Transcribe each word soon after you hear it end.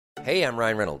Hey, I'm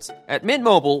Ryan Reynolds. At Mint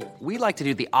Mobile, we like to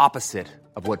do the opposite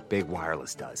of what Big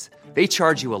Wireless does. They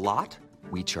charge you a lot,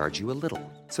 we charge you a little.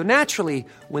 So naturally,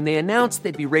 when they announced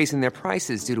they'd be raising their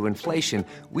prices due to inflation,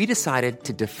 we decided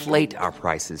to deflate our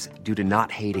prices due to not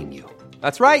hating you.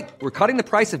 That's right. We're cutting the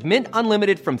price of Mint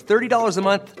Unlimited from $30 a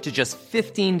month to just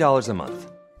 $15 a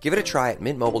month. Give it a try at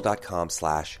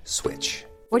mintmobile.com/switch.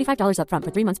 $45 up front for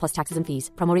 3 months plus taxes and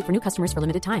fees. Promo rate for new customers for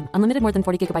limited time. Unlimited more than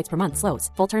 40 gigabytes per month. Slows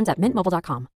full terms at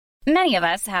mintmobile.com. Many of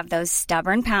us have those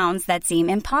stubborn pounds that seem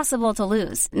impossible to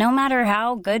lose, no matter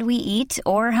how good we eat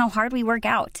or how hard we work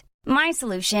out. My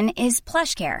solution is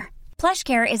PlushCare.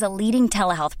 PlushCare is a leading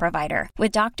telehealth provider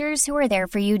with doctors who are there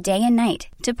for you day and night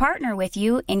to partner with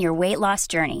you in your weight loss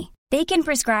journey. They can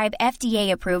prescribe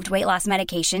FDA-approved weight loss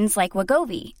medications like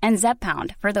Wegovy and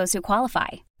Zepbound for those who qualify.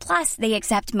 Plus, they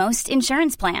accept most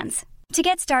insurance plans. To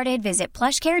get started, visit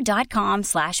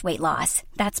plushcare.com/weightloss.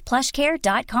 That's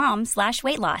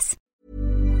plushcare.com/weightloss.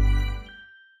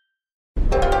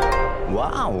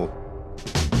 Wow.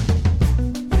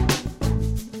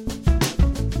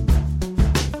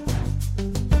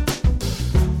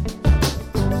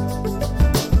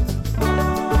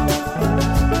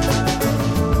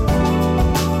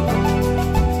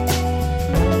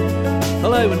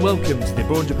 Hello and welcome to the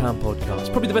Abroad in Japan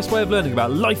podcast. Probably the best way of learning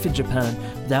about life in Japan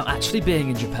without actually being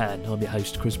in Japan. I'm your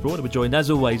host, Chris Broad, and we're joined as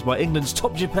always by England's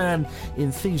top Japan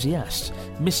enthusiast,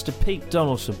 Mr. Pete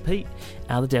Donaldson. Pete,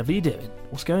 how the devil are you doing?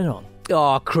 What's going on?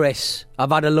 Oh, Chris,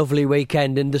 I've had a lovely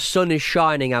weekend and the sun is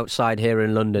shining outside here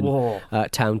in London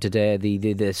town today.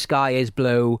 The sky is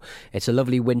blue. It's a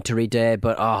lovely wintry day,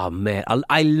 but oh, mate,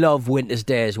 I love winter's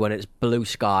days when it's blue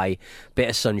sky, bit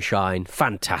of sunshine.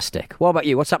 Fantastic. What about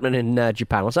you? What's happening in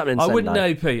Japan? What's happening in Sendai? I wouldn't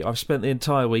know, Pete. I've spent the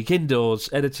entire week indoors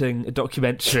editing a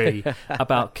documentary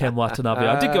about Ken Watanabe.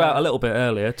 I did go out a little bit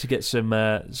earlier to get some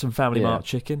Family Mart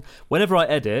chicken. Whenever I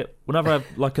edit, whenever I have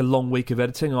like a long week of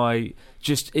editing, I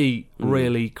just eat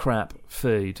really crap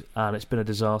food, and it's been a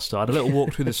disaster. I had a little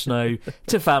walk through the snow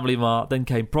to Family Mart, then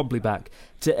came promptly back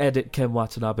to edit Ken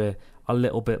Watanabe a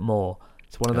little bit more.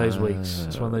 It's one of those weeks.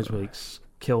 It's one of those weeks.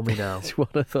 Kill me now. It's one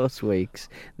of those weeks.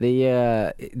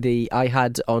 I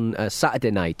had on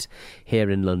Saturday night here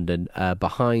in London,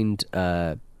 behind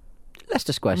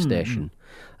Leicester Square Station.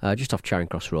 Just off Charing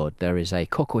Cross Road, there is a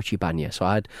Coco Chibanya. So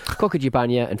I had Coco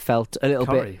Chibanya and felt a little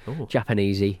bit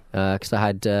Japanesey because I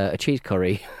had a cheese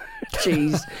curry,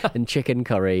 cheese and chicken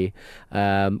curry.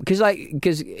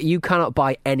 Because you cannot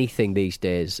buy anything these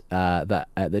days that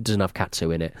doesn't have katsu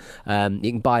in it.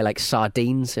 You can buy like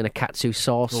sardines in a katsu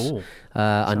sauce.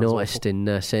 I noticed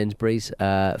in Sainsbury's.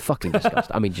 Fucking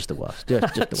disgusting. I mean, just the worst.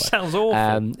 Just the worst. Sounds awful.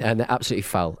 And they're absolutely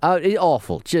foul. It's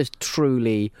awful. Just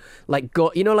truly like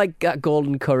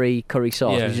golden curry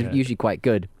sauce, which is usually quite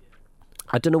good.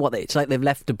 I don't know what it's like. They've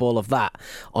left a bowl of that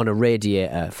on a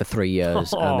radiator for 3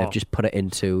 years, and they've just put it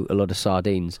into a lot of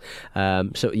sardines.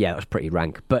 So yeah, it was pretty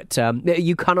rank. But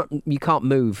you can't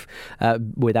move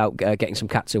without getting some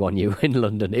katsu on you in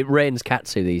London. It rains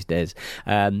katsu these days,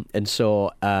 and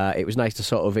so it was nice to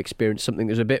sort of experience something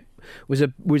that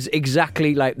was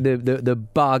exactly like the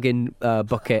bargain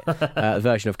bucket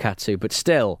version of katsu, but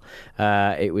still,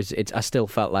 I still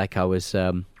felt like I was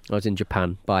in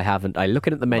Japan, but I haven't.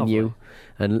 Looking at the menu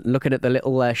and looking at the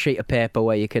little sheet of paper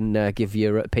where you can give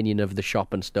your opinion of the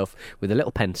shop and stuff with a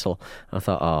little pencil. I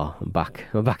thought, I'm back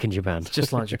in Japan. It's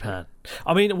just like Japan.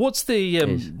 I mean, what's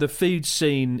the food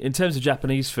scene in terms of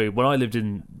Japanese food? When I lived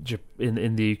in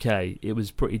the UK, it was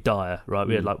pretty dire, right?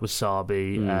 We had like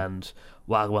wasabi and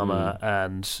wagwama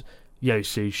and yo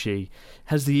sushi.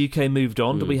 Has the UK moved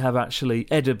on? Do we have actually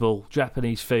edible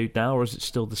Japanese food now, or is it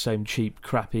still the same cheap,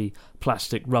 crappy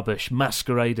plastic rubbish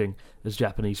masquerading as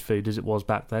Japanese food as it was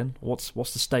back then? What's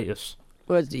the status?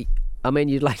 Well, I mean,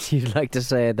 you'd like to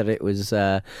say that it was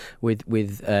again,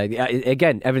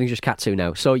 everything's just katsu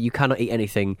now, so you cannot eat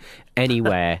anything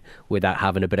anywhere without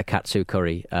having a bit of katsu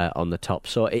curry on the top.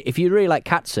 So if you really like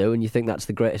katsu and you think that's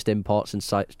the greatest import since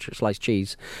sliced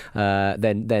cheese,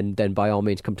 then by all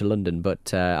means come to London.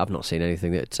 But I've not seen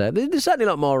anything that there's certainly a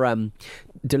lot more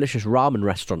delicious ramen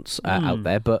restaurants out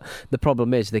there, but the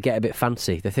problem is they get a bit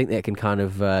fancy. They think they can kind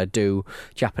of do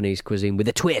Japanese cuisine with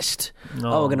a twist.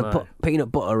 We're going to put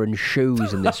peanut butter and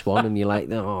shoes in this one, and you're like,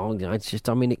 it's just,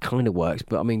 I mean, it kind of works,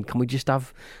 but I mean, can we just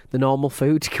have the normal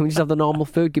food? Can we just have the normal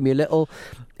food? Give me a little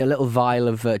vial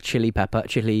of chili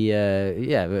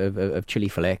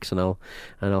flakes, and I'll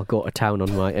go to town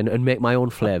on my and make my own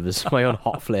flavours, my own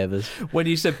hot flavours. When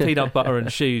you said peanut butter and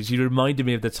shoes, you reminded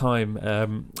me of the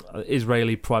time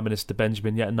Israeli Prime Minister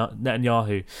Benjamin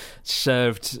Netanyahu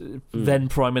served then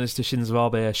Prime Minister Shinzo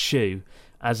Abe a shoe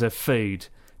as a food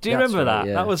Do you remember that?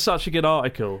 Yeah. That was such a good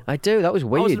article. I do. That was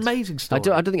weird. That was an amazing story.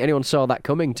 I don't think anyone saw that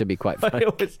coming, to be quite frank.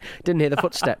 Didn't hear the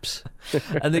footsteps.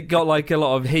 And it got like a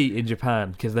lot of heat in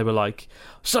Japan because they were like,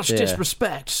 such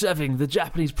disrespect, serving the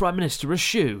Japanese Prime Minister a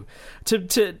shoe.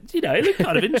 To you know, it looked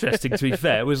kind of interesting, to be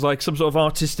fair. It was like some sort of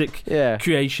artistic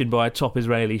creation by a top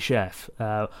Israeli chef.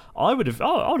 I would have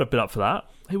been up for that.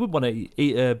 Who would want to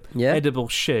eat a edible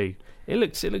shoe? It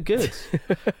looked good.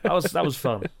 That was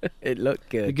fun. It looked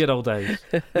good. The good old days.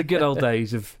 The good old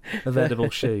days of edible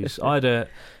shoes. The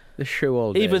shoe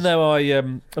old days. Even though I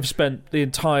have spent the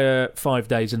entire 5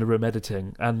 days in the room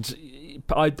editing, and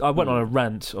I went on a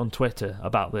rant on Twitter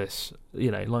about this.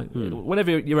 You know, like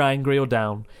whenever you're angry or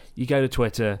down, you go to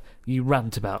Twitter, you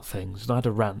rant about things. And I had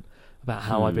a rant about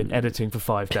how I've been editing for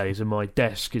 5 days and my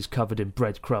desk is covered in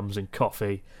breadcrumbs and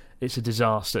coffee. It's a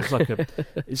disaster.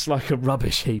 It's like a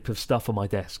rubbish heap of stuff on my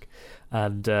desk.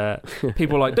 And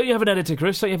people are like, don't you have an editor,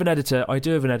 Chris? Don't you have an editor? I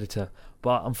do have an editor.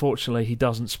 But unfortunately, he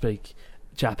doesn't speak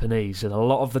Japanese. And a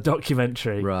lot of the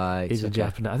documentary is in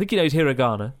Japanese. I think he knows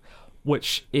hiragana,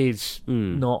 which is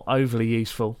not overly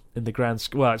useful in the grand...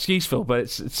 Well, it's useful, but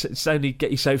it's only get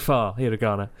you so far,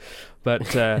 hiragana.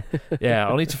 But, I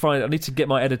need to get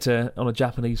my editor on a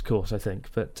Japanese course, I think.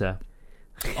 But...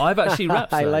 I've actually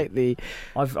wrapped.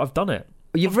 I've done it.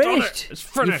 You've finished. It's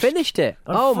finished. You finished it.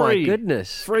 I'm free. My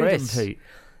goodness, Freedom, Chris. Pete.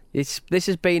 This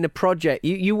has been a project.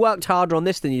 You worked harder on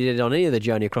this than you did on any of the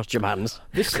Journey Across Japan's.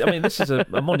 This is a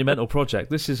monumental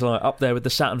project. This is like up there with the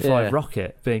Saturn V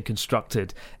rocket being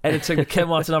constructed, editing the Ken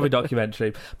Watanabe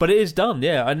documentary. But it is done,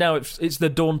 and now it's the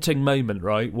daunting moment,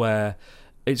 right, where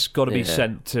it's got to be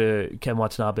sent to Ken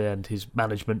Watanabe and his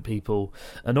management people.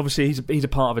 And obviously he's a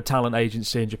part of a talent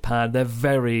agency in Japan. They're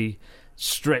very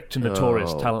strict and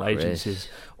notorious talent agencies.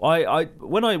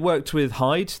 When I worked with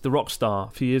Hyde, the rock star, a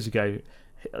few years ago,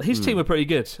 his team were pretty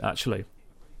good, actually.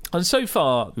 And so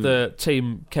far, the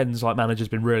team, Ken's manager's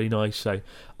been really nice, so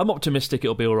I'm optimistic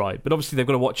it'll be all right. But obviously they've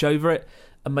got to watch over it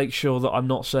and make sure that I'm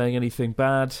not saying anything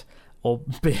bad or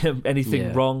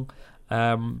anything wrong.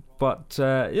 But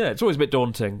it's always a bit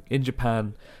daunting. In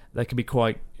Japan, they can be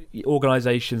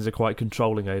organisations are quite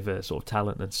controlling over sort of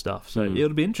talent and stuff. So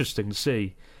it'll be interesting to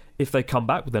see if they come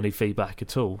back with any feedback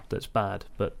at all that's bad.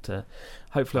 But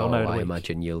hopefully I'll know in a week.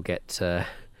 Imagine you'll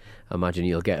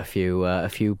get a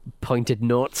few pointed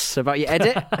notes about your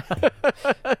edit.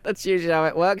 That's usually how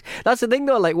it works. That's the thing,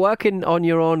 though, like working on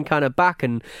your own kind of back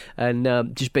and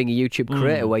just being a YouTube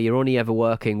creator where you're only ever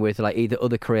working with like either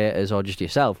other creators or just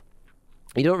yourself.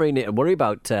 You don't really need to worry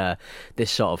about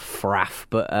this sort of fraff,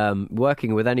 but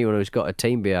working with anyone who's got a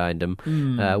team behind them,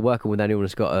 working with anyone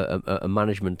who's got a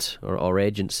management or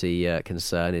agency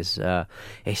concern is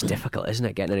it's difficult, isn't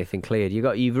it? Getting anything cleared,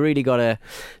 you've really got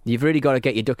to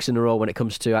get your ducks in a row when it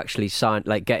comes to actually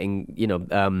getting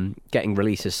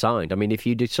releases signed. I mean, if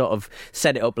you do sort of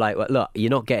set it up like, well, look, you're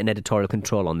not getting editorial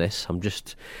control on this.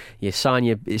 You sign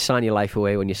your life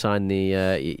away when you sign the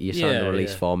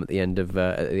release form at the end of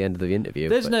the interview.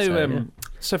 There's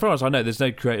so far as I know, there's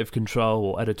no creative control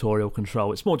or editorial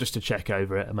control. It's more just to check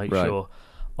over it and make sure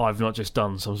I've not just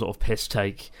done some sort of piss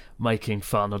take, making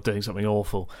fun or doing something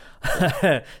awful.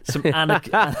 Some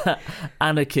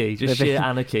anarchy, just sheer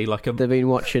anarchy. They've been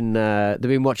watching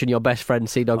your best friend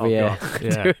C-Dog VA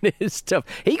doing his stuff.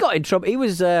 He got in trouble. He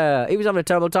was having a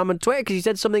terrible time on Twitter because he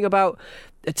said something about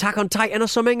Attack on Titan or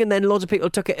something, and then loads of people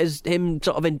took it as him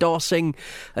sort of endorsing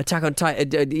Attack on Titan,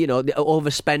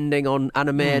 overspending on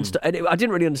anime and stuff. And I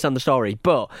didn't really understand the story,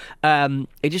 but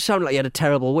it just sounded like he had a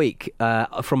terrible week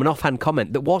from an offhand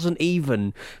comment that wasn't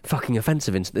even fucking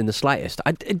offensive in the slightest.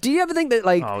 Do you ever think that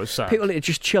people need to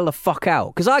just chill the fuck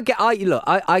out? Because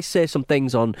I say some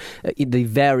things on the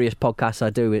various podcasts I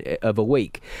do of a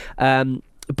week.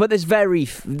 But there's very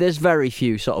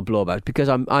few sort of blowbacks because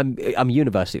I'm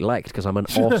universally liked because I'm an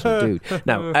awesome dude.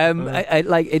 Now,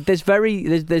 there's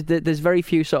very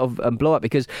few sort of blowout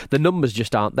because the numbers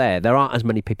just aren't there. There aren't as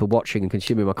many people watching and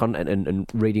consuming my content and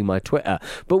reading my Twitter.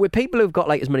 But with people who've got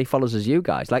as many followers as you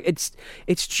guys,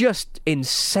 it's just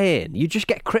insane. You just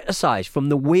get criticised from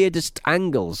the weirdest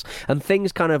angles and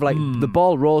things kind of the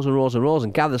ball rolls and rolls and rolls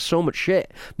and gathers so much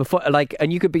shit before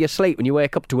and you could be asleep when you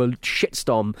wake up to a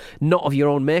shitstorm not of your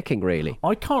own making, really.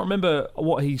 I can't remember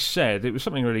what he said. It was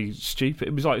something really stupid.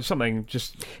 It was like something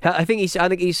just... I think he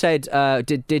said,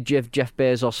 did Jeff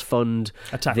Bezos fund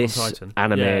Attack this on Titan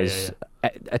anime's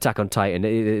Attack on Titan.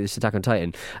 It's Attack on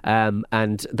Titan,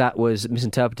 and that was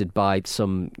misinterpreted by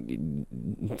some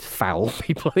foul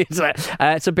people.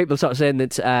 Some people sort of saying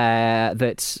that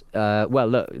well,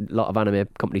 look, a lot of anime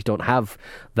companies don't have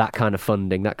that kind of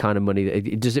funding, that kind of money.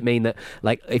 Does it mean that,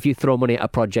 like, if you throw money at a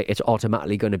project, it's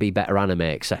automatically going to be better anime,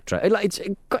 etc.? It's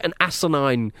got an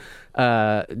asinine,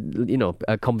 a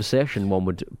conversation one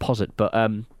would posit, but.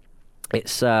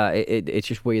 It's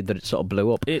just weird that it sort of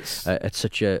blew up. It's at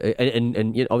such a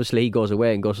and obviously he goes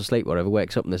away and goes to sleep, whatever,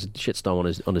 wakes up and there's a shitstorm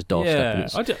on his doorstep.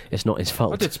 Yeah, and it's not his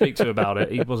fault. I did speak to him about it.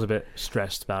 He was a bit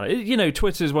stressed about it.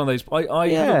 Twitter is one of those. I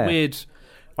have a weird.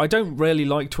 I don't really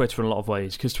like Twitter in a lot of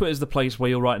ways because Twitter's the place where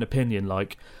you'll write an opinion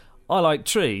like, I like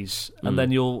trees, and then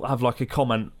you'll have like a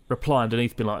comment reply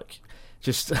underneath, being like,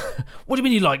 just what do you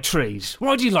mean you like trees?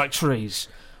 Why do you like trees?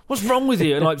 What's wrong with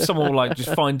you? And like someone will like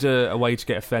just find a way to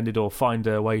get offended or find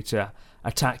a way to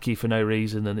attack you for no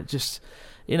reason, and it just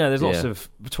there's lots of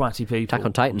twatty people Attack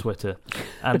on Titan. Twitter,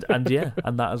 and and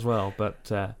that as well.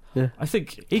 But I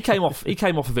think he came off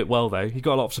of it well though. He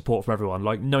got a lot of support from everyone.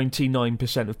 Like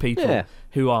 99% of people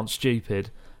who aren't stupid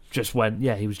just went,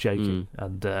 yeah, he was joking,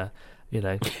 and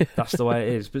that's the way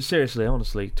it is. But seriously,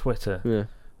 honestly, Twitter. Yeah.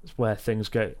 It's where things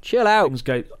go. Chill out.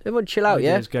 Everyone chill out,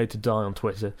 yeah? Go to die on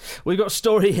Twitter. We've got a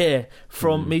story here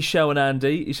from Michelle and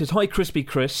Andy. He says, hi, Crispy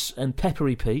Chris and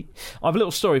Peppery Pete. I have a little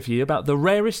story for you about the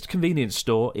rarest convenience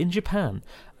store in Japan.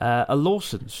 A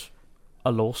Lawson's.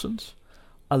 A Lawson's?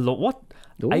 What?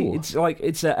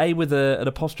 It's a A with an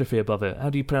apostrophe above it. How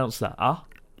do you pronounce that?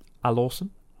 A Lawson?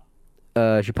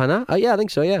 Japan? Yeah, I think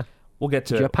so, yeah. We'll get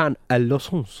to Japan. A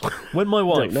Lawson's. When my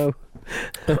wife... don't know.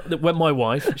 When my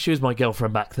wife, she was my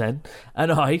girlfriend back then,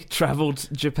 and I travelled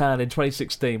to Japan in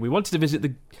 2016, we wanted to visit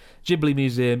the Ghibli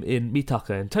Museum in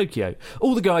Mitaka in Tokyo.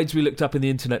 All the guides we looked up in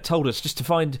the internet told us just to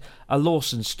find a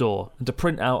Lawson store and to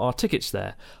print out our tickets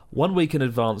there. 1 week in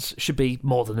advance should be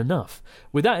more than enough.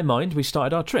 With that in mind, we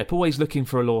started our trip, always looking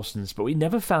for a Lawson's, but we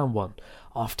never found one.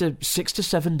 After 6 to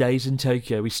 7 days in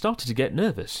Tokyo, we started to get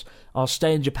nervous. Our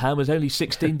stay in Japan was only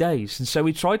 16 days, and so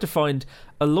we tried to find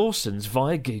a Lawson's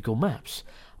via Google Maps.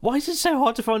 Why is it so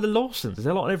hard to find a Lawson's? There's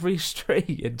a lot on every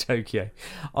street in Tokyo.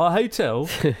 Our hotel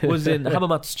was in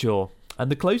Hamamatsucho,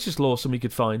 and the closest Lawson we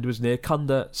could find was near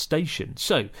Kanda Station.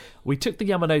 So we took the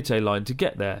Yamanote line to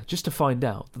get there, just to find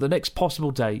out that the next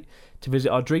possible date to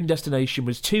visit our dream destination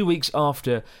was 2 weeks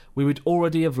after we would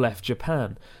already have left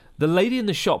Japan. The lady in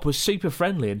the shop was super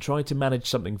friendly and tried to manage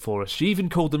something for us. She even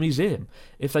called the museum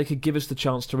if they could give us the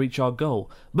chance to reach our goal.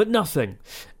 But nothing.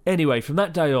 Anyway, from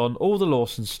that day on, all the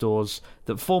Lawson stores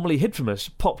that formerly hid from us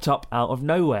popped up out of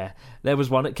nowhere. There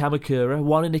was one at Kamakura,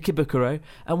 one in Ikebukuro,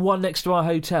 and one next to our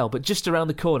hotel, but just around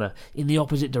the corner, in the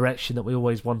opposite direction that we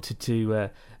always went to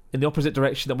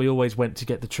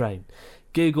get the train.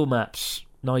 Google Maps.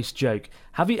 Nice joke.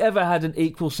 Have you ever had an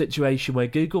equal situation where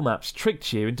Google Maps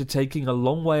tricked you into taking a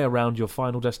long way around your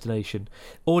final destination?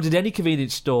 Or did any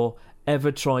convenience store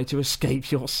ever try to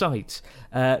escape your sight?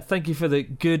 Thank you for the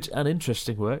good and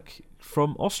interesting work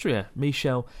from Austria,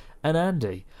 Michelle and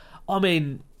Andy. I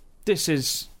mean, this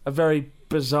is a very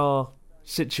bizarre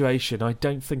situation. I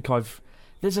don't think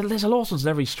There's a Lawson's in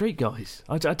every street, guys.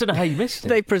 I don't know how you missed it.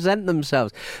 They present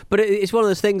themselves, but it's one of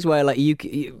those things where like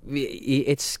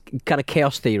it's kind of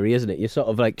chaos theory, isn't it? You sort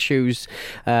of like choose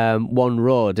one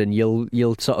road, and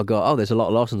you'll sort of go, oh, there's a lot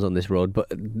of Lawson's on this road, but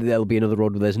there'll be another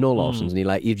road where there's no Lawson's,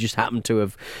 and you just happen to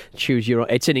have choose your own.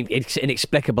 It's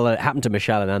inexplicable that it happened to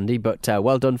Michelle and Andy, but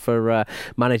well done for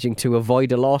managing to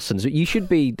avoid a Lawson's. You should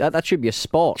be that should be a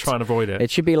sport. Try and avoid it.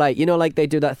 It should be like like they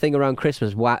do that thing around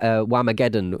Christmas,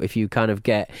 Whamageddon. If you kind of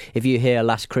if you hear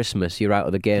Last Christmas, you're out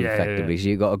of the game effectively. So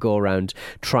you've got to go around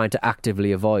trying to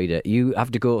actively avoid it. You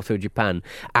have to go through Japan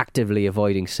actively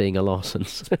avoiding seeing a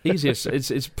Lawson's. Easiest.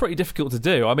 It's pretty difficult to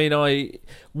do. I mean,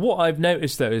 what I've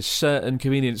noticed though is certain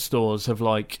convenience stores have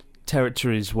like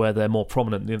territories where they're more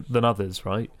prominent than others,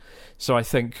 right? So I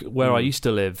think where I used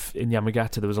to live in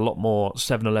Yamagata, there was a lot more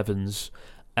 7-Elevens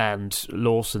and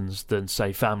Lawson's than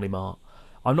say Family Mart.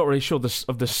 I'm not really sure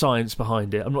of the science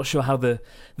behind it. I'm not sure how the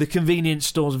convenience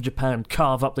stores of Japan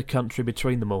carve up the country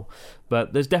between them all.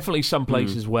 But there's definitely some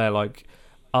places where like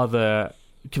other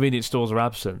convenience stores are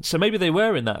absent. So maybe they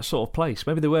were in that sort of place.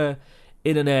 Maybe they were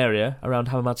in an area around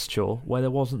Hamamatsucho where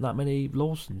there wasn't that many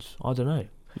Lawson's. I don't know.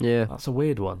 Yeah. That's a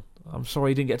weird one. I'm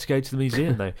sorry you didn't get to go to the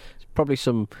museum though. Probably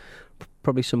some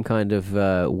kind of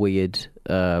weird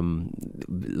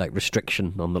like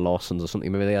restriction on the Lawson's or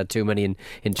something. Maybe they had too many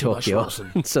in Tokyo,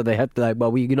 so they had you're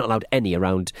not allowed any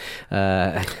around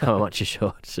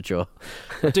Hamamatsucho.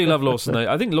 I do love Lawson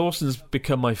though. I think Lawson's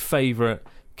become my favourite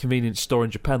convenience store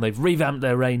in Japan. They've revamped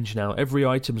their range now. Every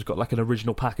item's got like an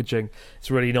original packaging. It's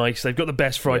really nice. They've got the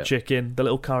best fried chicken, the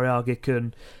little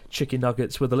karaage-kun chicken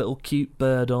nuggets with a little cute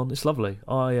bird on. It's lovely.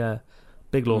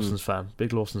 Big Lawson's fan.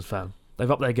 Big Lawson's fan.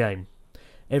 They've upped their game.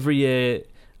 Every year,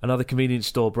 another convenience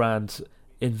store brand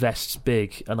invests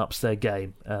big and ups their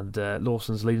game, and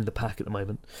Lawson's leading the pack at the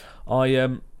moment.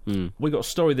 We got a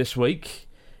story this week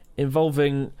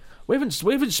involving. We haven't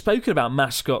spoken about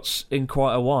mascots in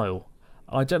quite a while.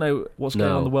 I don't know what's going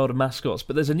on in the world of mascots,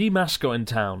 but there's a new mascot in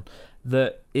town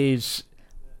that is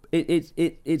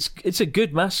it's a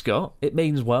good mascot. It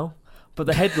means well, but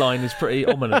the headline is pretty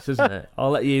ominous, isn't it?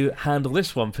 I'll let you handle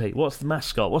this one, Pete. What's the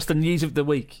mascot? What's the news of the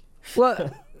week?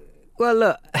 Well,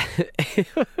 look,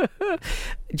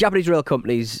 Japanese rail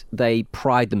companies, they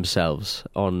pride themselves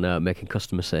on making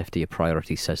customer safety a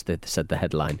priority, said the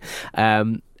headline.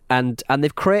 And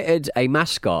they've created a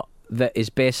mascot that is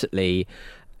basically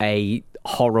a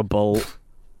horrible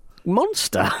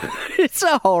monster. It's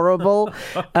a horrible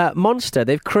monster.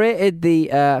 They've created the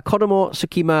Kodomo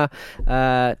Tsukima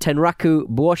Tenraku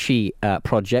Boshi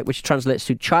project, which translates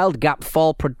to Child Gap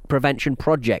Fall Prevention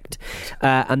Project.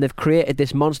 And they've created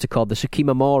this monster called the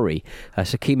Tsukima Mori.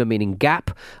 Tsukima meaning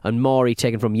gap, and Mori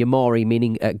taken from Yamori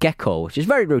meaning gecko, which is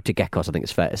very rude to geckos, I think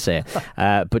it's fair to say.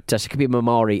 But Tsukima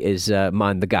Mori is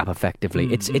mind the gap,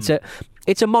 effectively.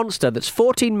 It's a monster that's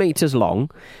 14 metres long,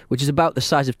 which is about the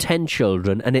size of 10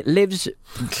 children, and it lives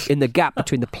in the gap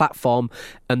between the platform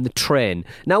and the train.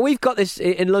 Now, we've got this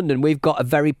in London, we've got a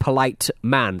very polite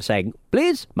man saying,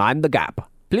 please mind the gap.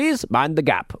 Please mind the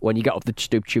gap when you get off the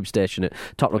tube station at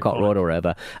Tottenham Court Road or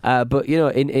wherever. But, you know,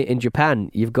 in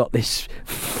Japan, you've got this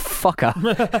fucker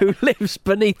who lives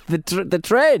beneath the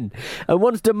train and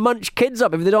wants to munch kids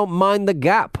up if they don't mind the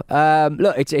gap.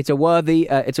 Look, it's a worthy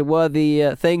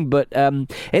thing, but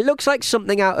it looks like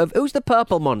something out of... Who's the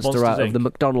purple monster out of the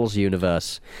McDonald's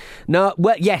universe? No,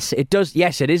 well, yes, it does.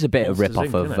 Yes, it is a bit of a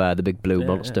rip-off of the big blue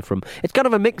monster from... It's kind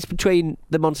of a mix between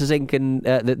the Monsters Inc. and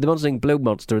the Monsters Inc. blue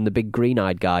monster and the big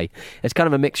green-eyed guy. It's kind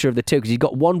of a mixture of the two because he's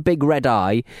got one big red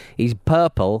eye. He's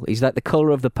purple. He's like the colour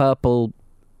of the purple.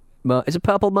 Is it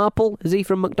Purple Marple? Is he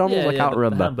from McDonald's? I can't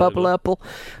remember. Purple Urple.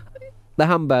 The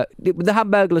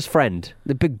Hamburglar's friend.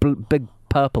 The big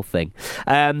purple thing.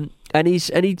 And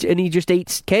he just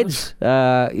eats kids.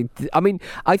 I mean,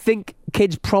 I think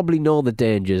kids probably know the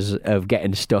dangers of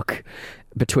getting stuck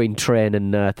between train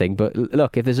and thing, but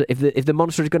look, if the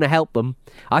monster is going to help them,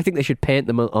 I think they should paint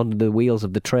them on the wheels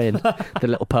of the train, the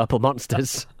little purple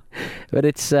monsters. But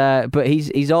he's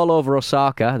all over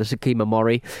Osaka, the Tsukima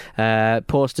Mori.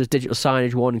 Posters, digital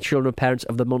signage warning children and parents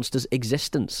of the monster's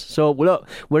existence. So look,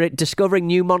 we're discovering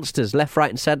new monsters left, right,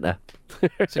 and centre.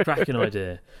 It's a cracking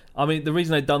idea. I mean, the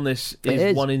reason they've done this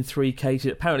is 1 in 3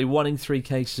 cases. Apparently, 1 in 3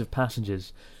 cases of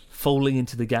passengers falling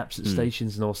into the gaps at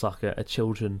stations in Osaka are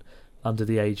children under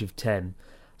the age of 10.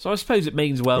 So I suppose it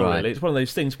means well, really. It's one of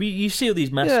those things. You see all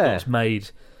these mascots made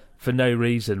for no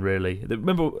reason, really.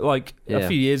 Remember, like, a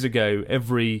few years ago,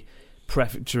 every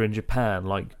prefecture in Japan,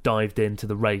 like, dived into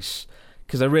the race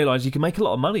because they realised you can make a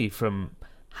lot of money from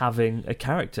having a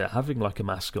character, having, like, a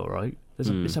mascot, right?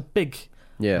 It's a big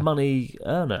money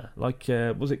earner. Like,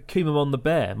 was it Kumamon the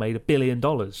Bear made $1 billion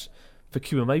for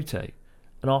Kumamoto?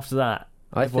 And after that,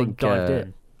 everyone dived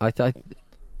in.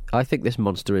 I think this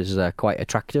monster is quite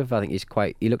attractive. I think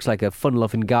he looks like a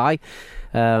fun-loving guy.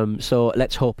 So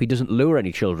let's hope he doesn't lure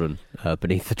any children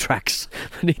beneath the tracks,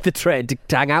 beneath the train to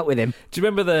hang out with him. Do you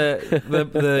remember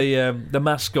the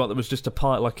mascot that was just a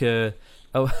part, like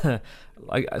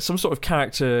like some sort of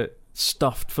character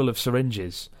stuffed full of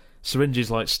syringes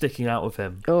like sticking out of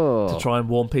him to try and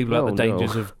warn people about the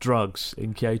dangers of drugs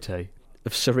in Kyoto?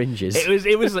 Of syringes.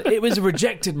 It was a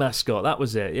rejected mascot. That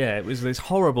was it. Yeah, it was this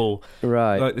horrible,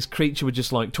 like this creature with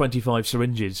just like 25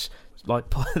 syringes, like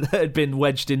that had been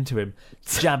wedged into him,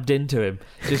 jabbed into him,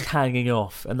 just hanging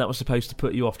off, and that was supposed to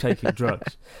put you off taking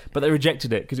drugs. But they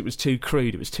rejected it because it was too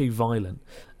crude. It was too violent.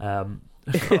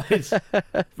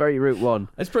 Very Route 1.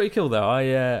 It's pretty cool though.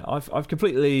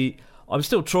 I'm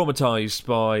still traumatised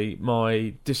by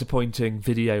my disappointing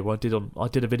video I did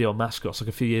a video on mascots like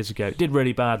a few years ago. It did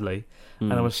really badly,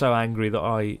 and I was so angry that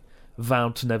I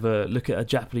vowed to never look at a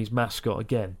Japanese mascot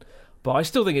again. But I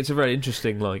still think it's a very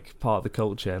interesting like part of the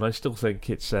culture, and I still think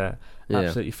it's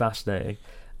absolutely fascinating.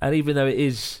 And even though it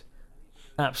is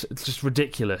it's just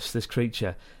ridiculous, this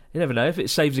creature, you never know. If it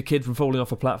saves a kid from falling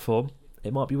off a platform,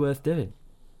 it might be worth doing.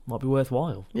 Might be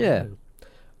worthwhile. Yeah.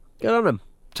 Good on him.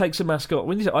 Takes a mascot.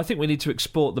 I think we need to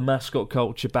export the mascot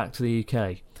culture back to the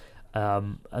UK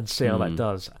and see how that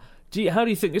does. How do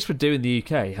you think this would do in the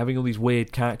UK, having all these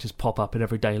weird characters pop up in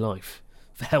everyday life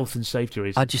for health and safety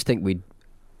reasons? I just think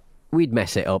we'd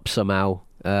mess it up somehow.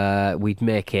 We'd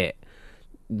make it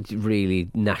really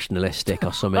nationalistic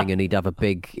or something, and he'd have it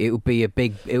would be a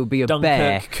Dunkirk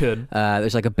bear. Kun.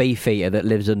 There's like a beefeater that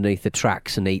lives underneath the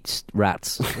tracks and eats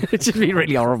rats. It'd just be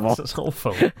really horrible. That's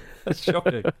awful. That's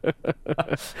shocking.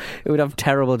 It would have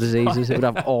terrible diseases. It would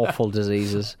have awful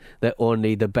diseases that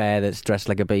only the bear that's dressed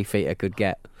like a beefeater could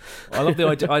get. I love the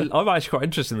idea. I'm actually quite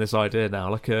interested in this idea now,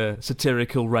 like a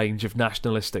satirical range of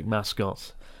nationalistic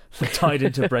mascots tied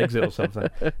into Brexit or something.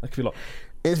 I could be like,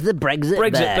 it's the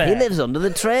Brexit bear. He lives under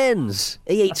the trains.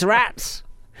 He eats rats.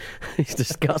 He's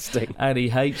disgusting. And he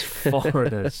hates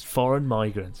foreigners, foreign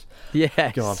migrants.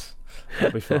 Yes. God,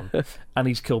 that'd be fun. And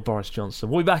he's killed Boris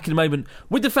Johnson. We'll be back in a moment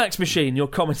with the fax machine, your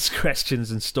comments, questions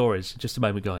and stories. Just a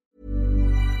moment, guys.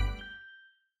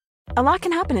 A lot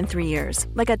can happen in 3 years,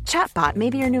 like a chatbot may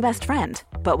be your new best friend.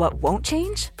 But what won't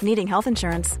change? Needing health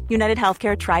insurance. United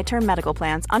Healthcare Tri-Term Medical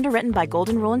Plans, underwritten by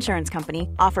Golden Rule Insurance Company,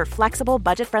 offer flexible,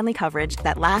 budget-friendly coverage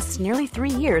that lasts nearly 3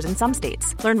 years in some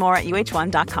states. Learn more at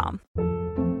uh1.com.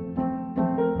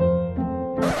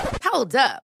 Hold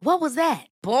up. What was that?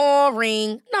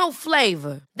 Boring. No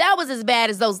flavor. That was as bad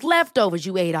as those leftovers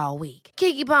you ate all week.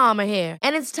 Keke Palmer here,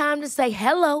 and it's time to say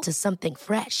hello to something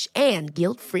fresh and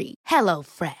guilt-free. Hello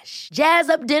Fresh. Jazz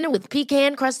up dinner with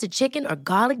pecan-crusted chicken or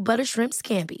garlic butter shrimp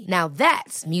scampi. Now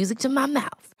that's music to my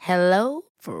mouth. Hello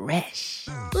Fresh.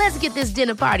 Let's get this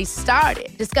dinner party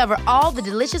started. Discover all the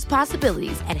delicious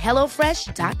possibilities at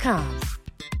HelloFresh.com.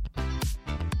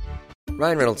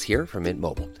 Ryan Reynolds here from Mint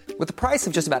Mobile. With the price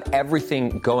of just about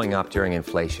everything going up during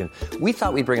inflation, we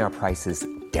thought we'd bring our prices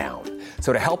down.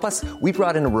 So to help us, we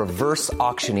brought in a reverse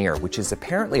auctioneer, which is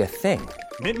apparently a thing.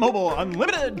 Mint Mobile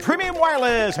Unlimited Premium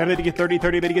Wireless. How to get 30,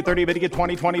 30, bit to get 30, bit to get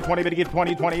 20, 20, 20, bit to get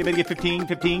 20, 20, bit to get 15,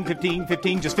 15, 15,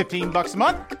 15, just $15 a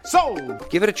month? Sold!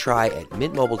 Give it a try at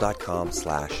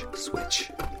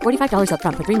mintmobile.com/switch. $45 up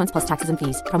front for 3 months plus taxes and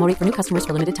fees. Promo rate for new customers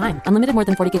for limited time. Unlimited more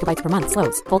than 40 gigabytes per month.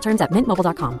 Slows full terms at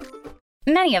mintmobile.com.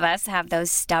 Many of us have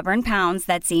those stubborn pounds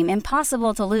that seem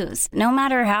impossible to lose, no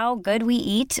matter how good we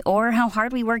eat or how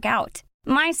hard we work out.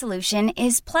 My solution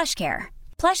is PlushCare.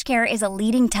 PlushCare is a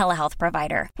leading telehealth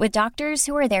provider with doctors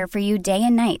who are there for you day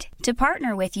and night to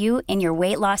partner with you in your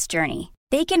weight loss journey.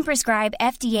 They can prescribe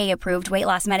FDA-approved weight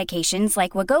loss medications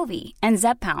like Wegovy and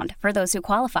Zepbound for those who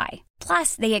qualify.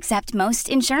 Plus, they accept most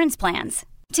insurance plans.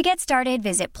 To get started,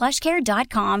 visit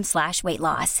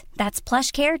plushcare.com/weightloss. That's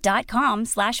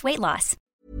plushcare.com/weightloss.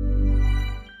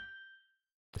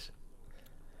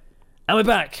 And we're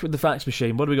back with the fax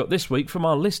machine. What do we got this week from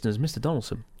our listeners, Mr.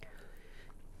 Donaldson?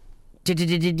 That's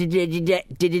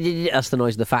the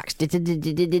noise of the fax.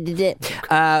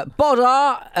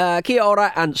 Bodar, Kia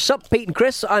ora, and sup, Pete and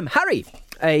Chris. I'm Harry,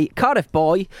 a Cardiff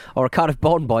boy, or a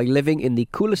Cardiff-born boy, living in the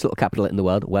coolest little capital in the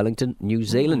world, Wellington, New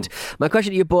Zealand. My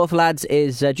question to you both, lads,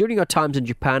 is during your times in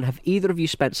Japan, have either of you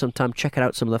spent some time checking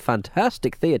out some of the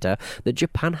fantastic theatre that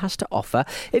Japan has to offer?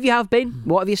 If you have been,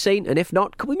 what have you seen? And if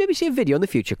not, could we maybe see a video in the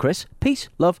future, Chris? Peace,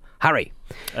 love, Harry.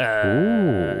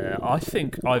 I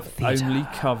think I've only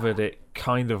covered it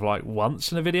kind of like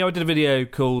once in a video. I did a video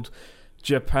called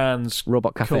Japan's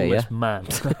Robot Cafe, Coolest Man.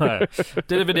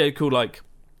 Did a video called like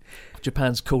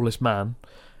Japan's Coolest Man.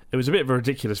 It was a bit of a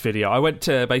ridiculous video. I went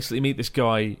to basically meet this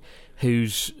guy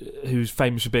who's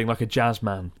famous for being like a jazz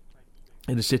man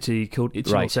in a city called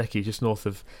Ichinoseki, just north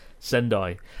of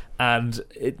Sendai. And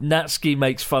Natsuki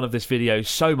makes fun of this video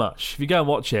so much. If you go and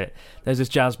watch it, there's this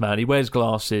jazz man. He wears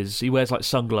glasses. He wears like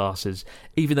sunglasses.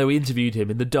 Even though we interviewed him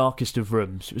in the darkest of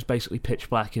rooms, it was basically pitch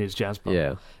black in his jazz bar.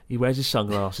 Yeah. He wears his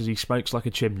sunglasses. He smokes like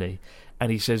a chimney,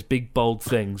 and he says big bold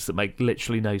things that make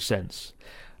literally no sense.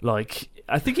 Like,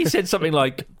 I think he said something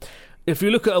like, "If you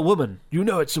look at a woman, you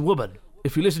know it's a woman.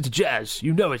 If you listen to jazz,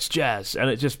 you know it's jazz." And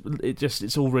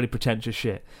it's all really pretentious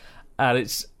shit. And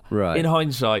it's, right. In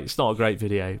hindsight, it's not a great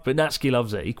video, but Natsuki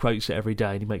loves it. He quotes it every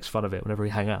day and he makes fun of it whenever we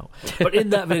hang out. But in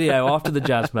that video, after the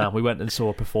jazz man, we went and saw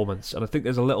a performance, and I think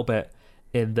there's a little bit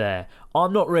in there.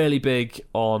 I'm not really big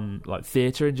on like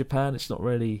theatre in Japan. It's not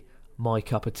really my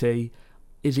cup of tea.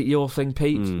 Is it your thing,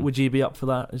 Pete? Would you be up for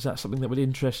that? Is that something that would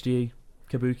interest you?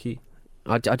 Kabuki?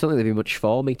 I don't think there'd be much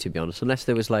for me, to be honest, unless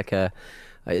there was like a...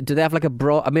 do they have like a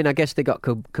broad... I mean, I guess they got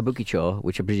Kabukicho,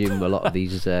 which I presume a lot of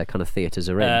these kind of theatres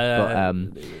are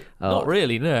in. Not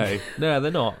really, no. No,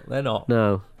 they're not. They're not.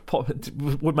 No.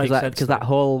 Would make sense. Because that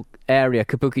whole area,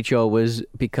 Kabukicho, was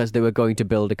because they were going to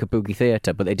build a Kabuki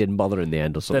theatre, but they didn't bother in the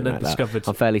end or something like that.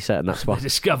 I'm fairly certain that's why. They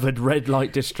discovered red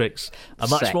light districts are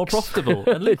much more profitable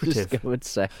and lucrative. Discovered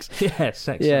sex. Yeah,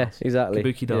 sex. Yeah, sells. exactly.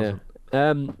 Kabuki doesn't.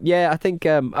 I think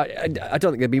I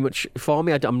don't think there'd be much for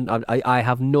me. I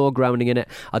have no grounding in it.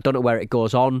 I don't know where it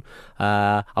goes on.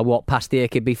 I walk past the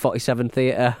AKB47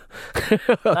 theatre,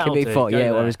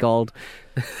 AKB48, what it's called.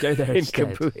 Go there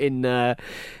instead.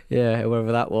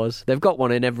 Wherever that was. They've got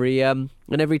one in every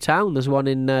town. There's one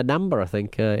in Namba, I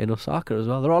think, in Osaka as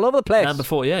well. They're all over the place. Namba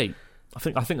 48. I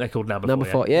think they're called Namba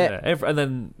 48. Yeah. And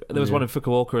then there was one in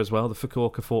Fukuoka as well, the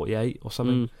Fukuoka 48 or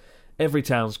something. Every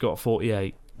town's got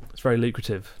 48. It's very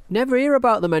lucrative. Never hear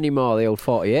about them anymore, the old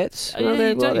 48s. What are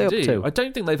they up to? I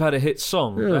don't think they've had a hit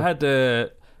song. Yeah. They had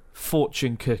a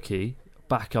Fortune Cookie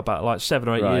back about like 7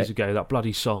 or 8 years ago. That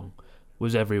bloody song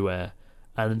was everywhere.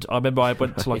 And I remember I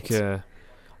went to like a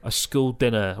school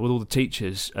dinner with all the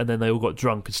teachers, and then they all got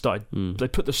drunk and started. They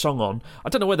put the song on. I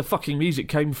don't know where the fucking music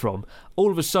came from. All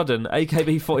of a sudden,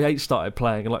 AKB48 started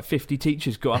playing, and like 50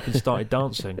 teachers got up and started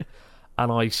dancing.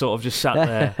 And I sort of just sat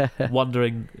there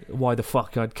wondering why the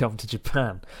fuck I'd come to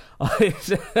Japan. It's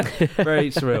very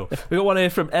surreal. We've got one here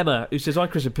from Emma who says, "Hi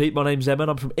Chris and Pete, my name's Emma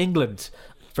and I'm from England."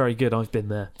 Very good, I've been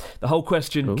there. The whole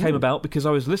question came about because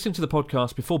I was listening to the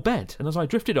podcast before bed, and as I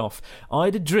drifted off, I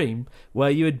had a dream where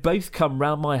you had both come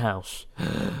round my house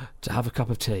to have a cup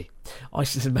of tea.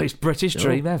 It's the most British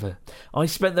dream ever. I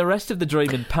spent the rest of the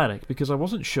dream in panic because I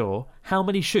wasn't sure how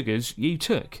many sugars you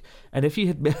took, and if you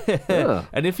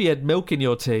had milk in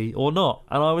your tea or not,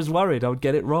 and I was worried I would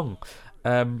get it wrong.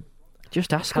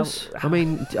 Just ask us. I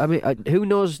mean, who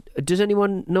knows? Does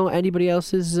anyone know anybody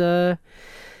else's?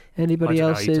 Anybody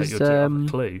else's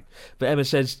clue? But Emma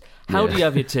says, "How do you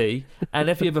have your tea? And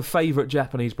if you have a favourite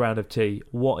Japanese brand of tea,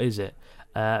 what is it?"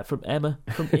 From Emma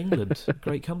from England,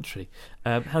 great country.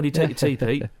 How do you take your tea,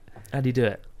 Pete? How do you do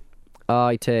it?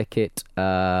 I take it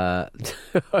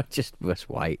just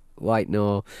white,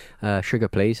 no sugar,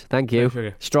 please. Thank you. No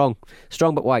sugar. Strong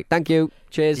but white. Thank you.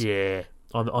 Cheers. Yeah,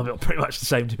 I'm pretty much the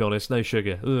same, to be honest. No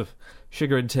sugar. Ugh.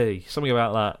 Sugar and tea. Something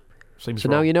about that. Seems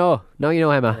wrong. Now you know.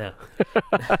 Emma.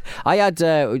 Yeah. I had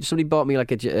somebody bought me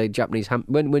like a Japanese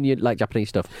when you like Japanese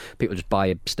stuff, people just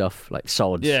buy stuff like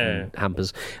swords and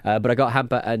hampers. But I got a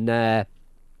hamper and there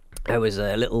was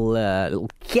a little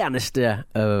canister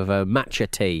of matcha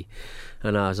tea.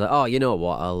 And I was like, oh, you know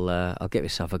what? I'll get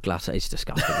myself a glass. It's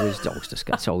disgusting. It's always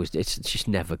disgusting. It's just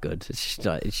never good. It's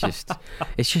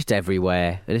just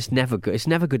everywhere, and it's never good. It's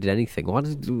never good at anything.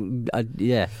 I'm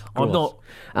not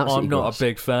a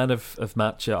big fan of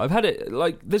matcha. I've had it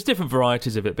there's different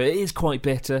varieties of it, but it is quite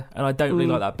bitter, and I don't really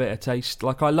like that bitter taste.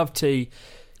 Like I love tea.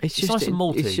 It's just nice and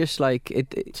malty. It's just like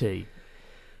tea.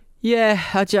 Yeah,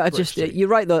 I just you're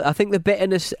right though. I think the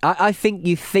bitterness. I think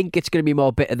you think it's going to be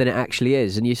more bitter than it actually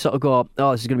is, and you sort of go,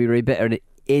 "Oh, this is going to be really bitter," and it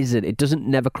isn't. It doesn't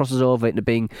never crosses over into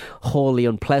being wholly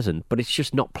unpleasant, but it's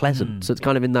just not pleasant. So it's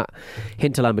kind of in that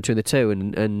hinterland between the two.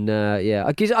 And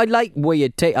I like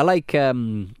weird tea. I like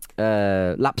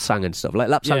lapsang and stuff. Like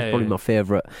lapsang is probably my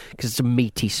favourite because it's a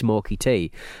meaty, smoky tea.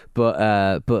 But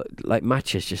like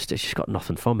matcha's it's just got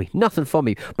nothing for me.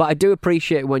 But I do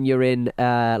appreciate when you're in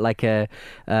like a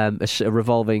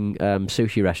revolving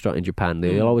sushi restaurant in Japan.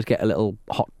 You'll always get a little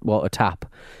hot water tap,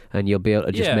 and you'll be able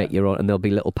to just make your own. And there'll be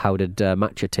little powdered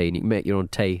matcha tea, and you can make your own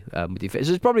tea with your fish.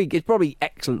 So it's probably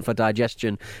excellent for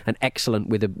digestion and excellent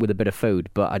with a bit of food.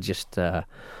 But I just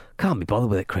can't be bothered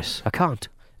with it, Chris. I can't.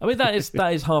 I mean, that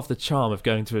is half the charm of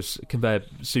going to a conveyor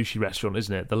sushi restaurant,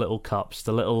 isn't it? The little cups,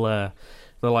 the little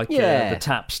the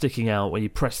tap sticking out when you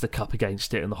press the cup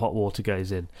against it and the hot water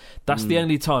goes in. That's the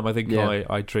only time I think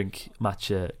I drink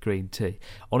matcha green tea.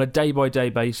 On a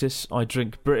day-by-day basis, I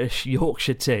drink British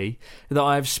Yorkshire tea that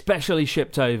I have specially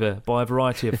shipped over by a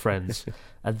variety of friends,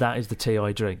 and that is the tea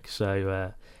I drink.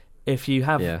 So if you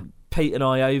have Pete and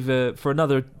I over for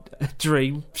another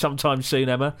dream sometime soon,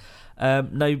 Emma,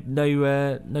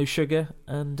 no sugar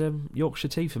and Yorkshire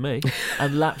tea for me,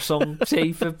 and Lapsang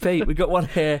tea for Pete. We got one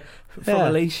here from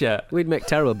Alicia. We'd make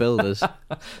terrible builders.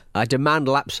 I demand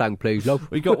Lapsang, please, love.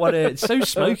 We got one here. It's so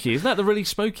smoky. Isn't that the really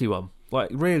smoky one? Like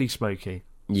really smoky.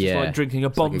 It's like drinking a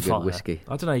bonfire. Like a good whiskey.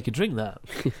 I don't know. You can drink that.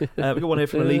 We got one here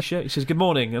from Alicia. He says, "Good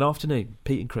morning and afternoon,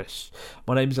 Pete and Chris.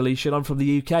 My name's Alicia and I'm from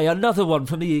the UK. Another one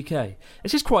from the UK.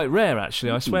 This is quite rare,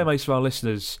 actually. I swear most of our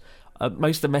listeners,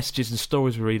 most of the messages and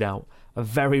stories we read out are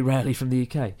very rarely from the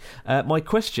UK. My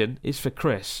question is for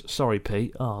Chris. Sorry,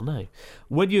 Pete. Oh, no.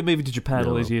 When you were moving to Japan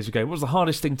all those years ago, what was the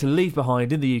hardest thing to leave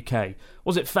behind in the UK?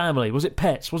 Was it family? Was it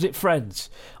pets? Was it friends?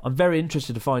 I'm very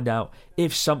interested to find out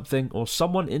if something or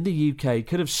someone in the UK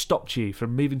could have stopped you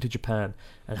from moving to Japan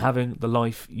and having the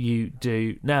life you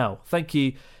do now. Thank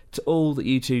you to all that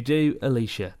you two do,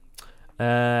 Alicia."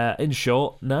 In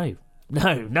short, no,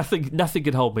 nothing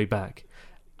could hold me back.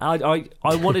 I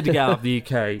wanted to get out of the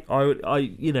UK.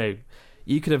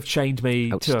 You could have chained me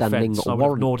to a fence and I would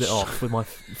have gnawed it off with my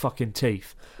fucking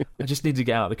teeth. I just need to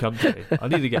get out of the country. I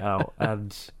need to get out.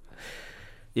 And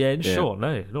in short,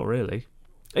 no, not really.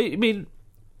 I mean...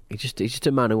 He's just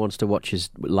a man who wants to watch his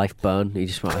life burn. I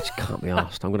just can't be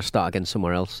arsed. I'm going to start again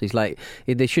somewhere else. He's like,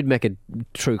 they should make a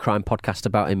true crime podcast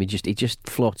about him. He just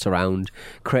floats around,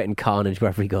 creating carnage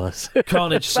wherever he goes.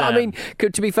 Carnage Sam. I mean,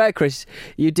 to be fair, Chris,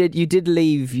 you did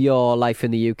leave your life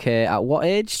in the UK at what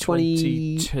age?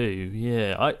 22.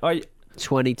 Yeah, I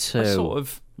 22. I sort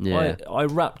of. Yeah. I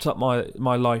wrapped up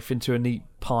my life into a neat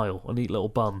pile, a neat little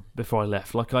bum before I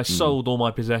left. Like I sold all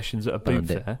my possessions at a boot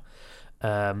fair.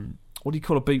 What do you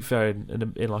call a boot fair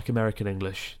in like American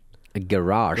English? A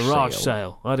garage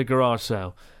sale. I had a garage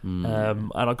sale.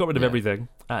 And I got rid of everything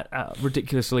at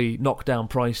ridiculously knocked down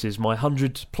prices. My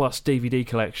 100-plus DVD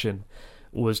collection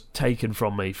was taken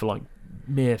from me for like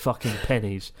mere fucking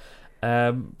pennies.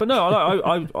 But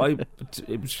no,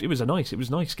 it was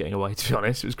nice getting away, to be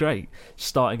honest. It was great.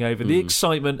 Starting over. The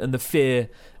excitement and the fear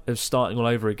of starting all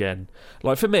over again.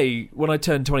 Like for me, when I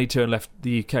turned 22 and left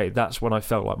the UK, that's when I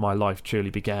felt like my life truly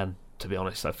began, to be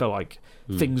honest. I felt like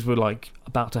things were like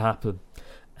about to happen.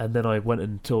 And then I went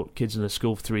and taught kids in a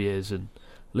school for 3 years and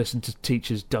listened to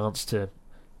teachers dance to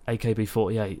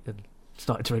AKB48 and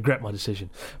started to regret my decision.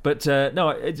 But no,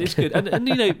 it's good. And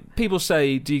you know, people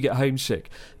say, do you get homesick?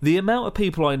 The amount of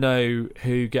people I know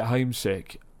who get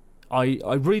homesick, I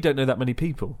really don't know that many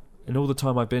people in all the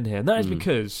time I've been here. And that is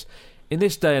because in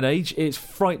this day and age, it's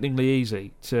frighteningly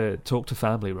easy to talk to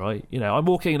family, right? You know, I'm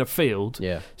walking in a field,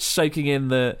 soaking in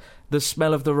the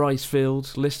smell of the rice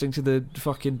field, listening to the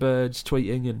fucking birds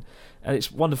tweeting, and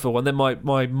it's wonderful. And then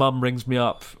my mum rings me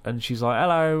up, and she's like,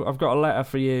 hello, I've got a letter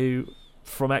for you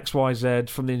from XYZ,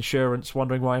 from the insurance,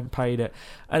 wondering why I haven't paid it.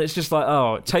 And it's just like,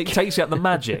 it takes out the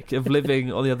magic of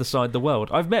living on the other side of the world.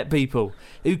 I've met people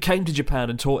who came to Japan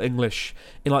and taught English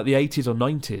in like the 80s or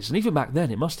 90s, and even back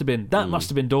then it must have been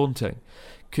daunting,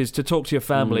 because to talk to your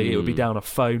family it would be down a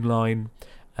phone line,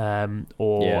 you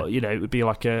know, it would be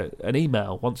like an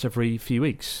email once every few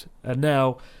weeks. And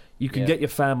now you can get your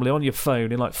family on your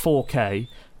phone in like 4K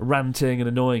ranting and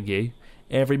annoying you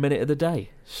every minute of the day,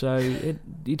 so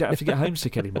you don't have to get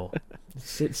homesick anymore.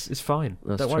 It's fine.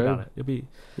 That's don't worry about it. You'll be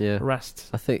harassed,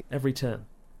 I think, every turn.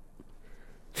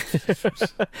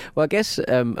 Well, I guess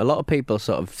a lot of people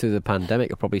sort of through the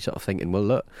pandemic are probably sort of thinking, well,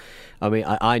 look, I mean,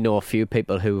 I know a few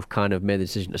people who've kind of made the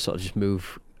decision to sort of just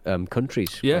move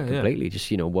countries completely, just,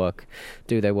 you know,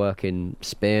 do their work in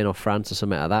Spain or France or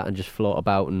something like that, and just float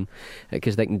about, and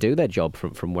because they can do their job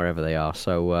from wherever they are.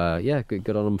 So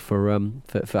good on them for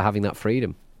having that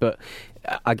freedom. But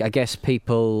I guess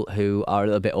people who are a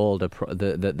little bit older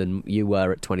than you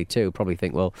were at 22 probably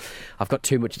think, well, I've got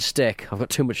too much at stake, I've got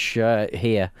too much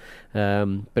here.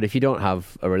 But if you don't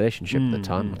have a relationship at the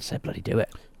time, I'd say bloody do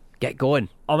it. Get going.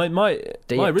 I mean, my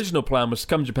original plan was to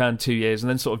come to Japan 2 years and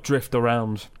then sort of drift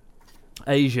around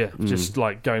Asia, just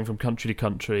like going from country to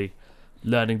country,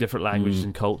 learning different languages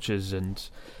and cultures. And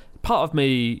part of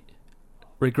me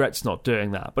regrets not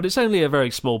doing that, but it's only a very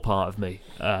small part of me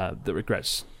that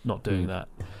regrets not doing that.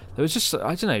 There was just,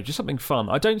 I don't know, just something fun.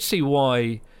 I don't see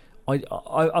why.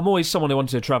 I'm always someone who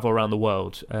wanted to travel around the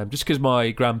world, just because my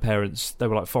grandparents, they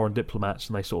were like foreign diplomats,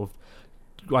 and I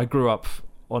grew up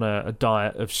on a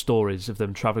diet of stories of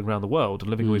them travelling around the world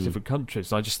and living in all these different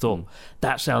countries. And I just thought,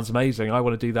 that sounds amazing. I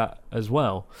want to do that as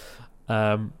well.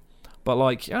 But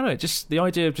like, I don't know, just the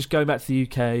idea of just going back to the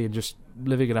UK and just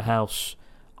living in a house,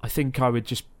 I think I would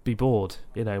just be bored,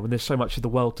 you know, when there's so much of the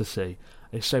world to see.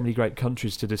 There's so many great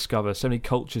countries to discover, so many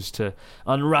cultures to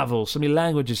unravel, so many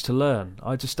languages to learn.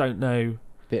 I just don't know.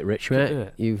 Bit rich,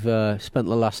 mate. You've spent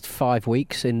the last 5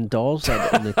 weeks indoors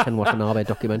in the Ken Watanabe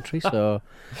documentary, so.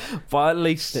 But at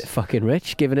least bit fucking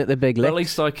rich, giving it the big lick. At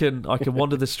least I can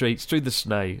wander the streets through the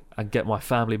snow and get my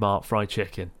Family Mart fried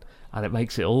chicken, and it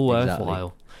makes it all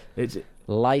worthwhile. It's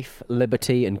life,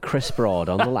 liberty, and Chris Broad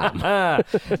on the lam.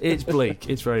 It's bleak.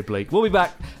 It's very bleak. We'll be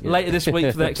back later this week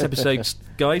for the next episode,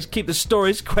 guys. Keep the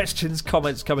stories, questions,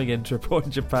 comments coming in to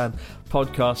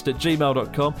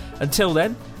reportingjapanpodcast@gmail.com. Until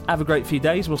then, have a great few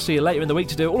days. We'll see you later in the week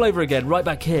to do it all over again, right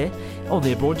back here on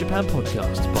the Abroad Japan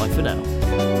podcast. Bye for now.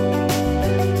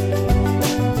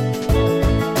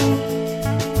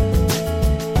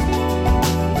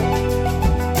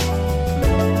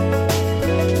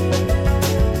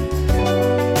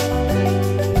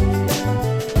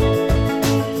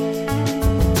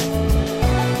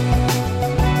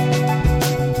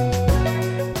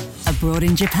 Abroad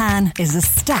in Japan is a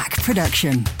Stack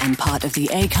production and part of the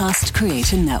Acast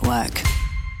Creator Network.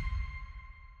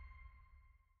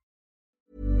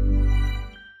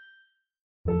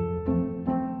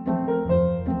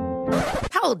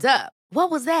 Hold up.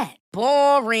 What was that?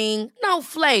 Boring. No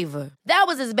flavor. That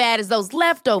was as bad as those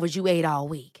leftovers you ate all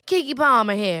week. Keke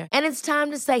Palmer here, and it's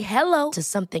time to say hello to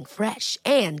something fresh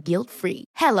and guilt-free.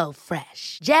 Hello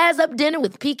Fresh. Jazz up dinner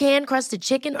with pecan-crusted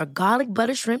chicken or garlic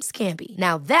butter shrimp scampi.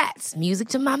 Now that's music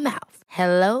to my mouth.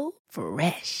 Hello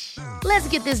Fresh. Let's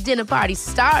get this dinner party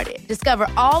started. Discover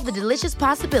all the delicious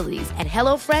possibilities at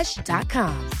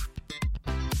HelloFresh.com.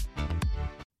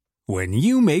 When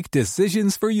you make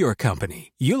decisions for your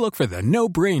company, you look for the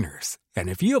no-brainers. And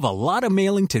if you have a lot of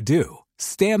mailing to do,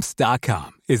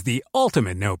 Stamps.com is the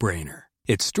ultimate no-brainer.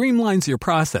 It streamlines your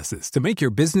processes to make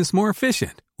your business more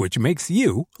efficient, which makes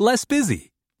you less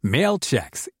busy. Mail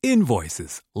checks,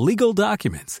 invoices, legal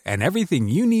documents, and everything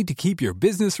you need to keep your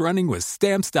business running with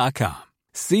Stamps.com.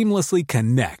 Seamlessly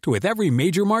connect with every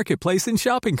major marketplace and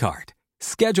shopping cart.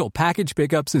 Schedule package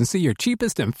pickups and see your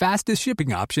cheapest and fastest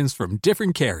shipping options from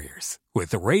different carriers,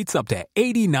 with rates up to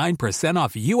 89%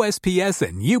 off USPS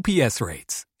and UPS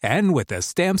rates. And with the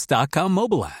Stamps.com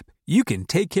mobile app, you can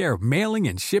take care of mailing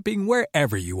and shipping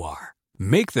wherever you are.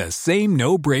 Make the same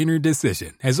no-brainer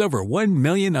decision as over 1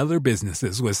 million other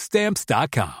businesses with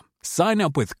Stamps.com. Sign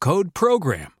up with code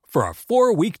PROGRAM for a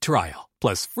 4-week trial,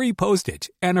 plus free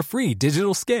postage and a free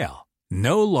digital scale.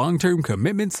 No long-term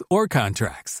commitments or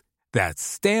contracts. That's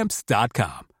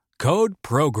Stamps.com. Code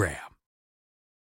PROGRAM.